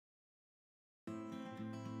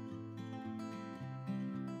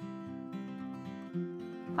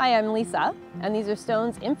Hi, I'm Lisa, and these are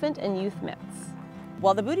Stonz infant and youth mitts.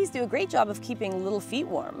 While the booties do a great job of keeping little feet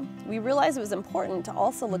warm, we realized it was important to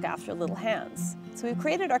also look after little hands. So we've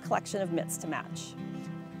created our collection of mitts to match.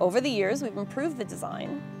 Over the years, we've improved the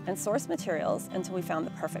design and sourced materials until we found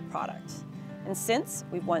the perfect product. And since,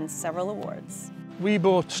 we've won several awards. We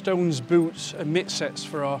bought Stonz boots and mitt sets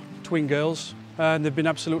for our twin girls, and they've been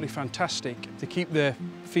absolutely fantastic. To keep their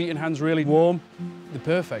feet and hands really warm, they're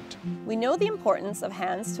perfect. We know the importance of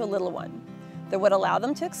hands to a little one that would allow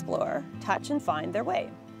them to explore, touch, and find their way.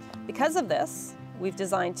 Because of this, we've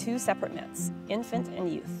designed two separate mitts, infant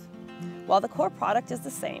and youth. While the core product is the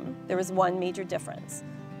same, there is one major difference: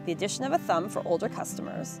 the addition of a thumb for older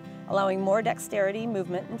customers, allowing more dexterity,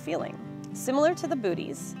 movement, and feeling. Similar to the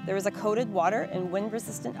booties, there is a coated water and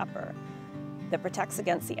wind-resistant upper that protects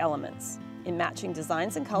against the elements, in matching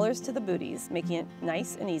designs and colors to the booties, making it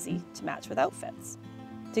nice and easy to match with outfits.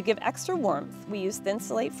 To give extra warmth, we use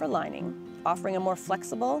Thinsulate for lining, offering a more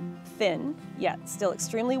flexible, thin, yet still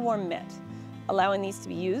extremely warm mitt, allowing these to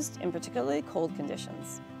be used in particularly cold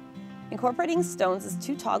conditions. Incorporating Stonz's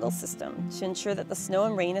two-toggle system to ensure that the snow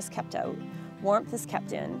and rain is kept out, warmth is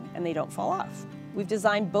kept in, and they don't fall off. We've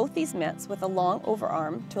designed both these mitts with a long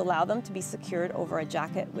overarm to allow them to be secured over a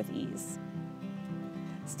jacket with ease.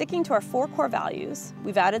 Sticking to our 4 core values,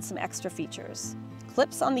 we've added some extra features.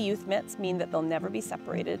 Clips on the youth mitts mean that they'll never be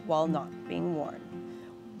separated while not being worn,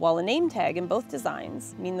 while a name tag in both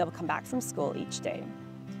designs mean they'll come back from school each day.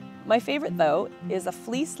 My favorite, though, is a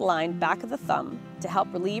fleece-lined back of the thumb to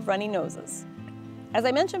help relieve runny noses. As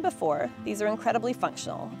I mentioned before, these are incredibly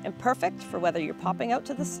functional and perfect for whether you're popping out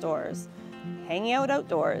to the stores, hanging out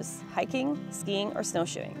outdoors, hiking, skiing, or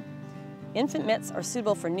snowshoeing. Infant mitts are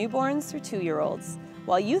suitable for newborns through 2-year-olds,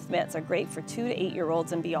 while youth mitts are great for 2 to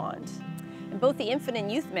 8-year-olds and beyond. And both the infant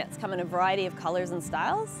and youth mitts come in a variety of colors and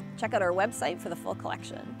styles. Check out our website for the full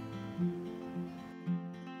collection.